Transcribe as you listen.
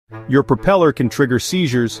Your propeller can trigger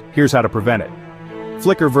seizures. Here's how to prevent it.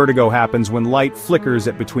 Flicker vertigo happens when light flickers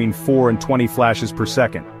at between 4 and 20 flashes per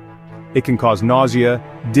second. It can cause nausea,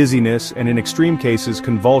 dizziness, and in extreme cases,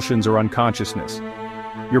 convulsions or unconsciousness.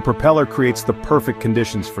 Your propeller creates the perfect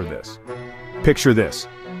conditions for this. Picture this.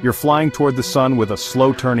 You're flying toward the sun with a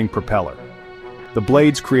slow-turning propeller. The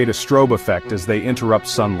blades create a strobe effect as they interrupt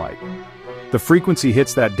sunlight. The frequency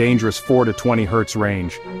hits that dangerous 4 to 20 Hz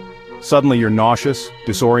range. Suddenly you're nauseous,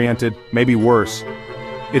 disoriented, maybe worse.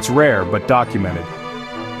 It's rare, but documented.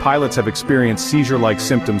 Pilots have experienced seizure-like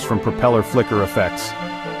symptoms from propeller flicker effects.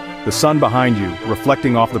 The sun behind you,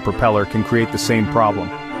 reflecting off the propeller, can create the same problem.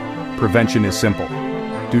 Prevention is simple.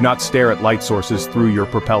 Do not stare at light sources through your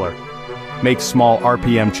propeller. Make small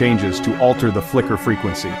RPM changes to alter the flicker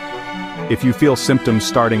frequency. If you feel symptoms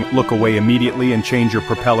starting, look away immediately and change your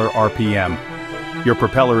propeller RPM. Your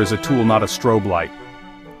propeller is a tool, not a strobe light.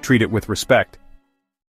 Treat it with respect.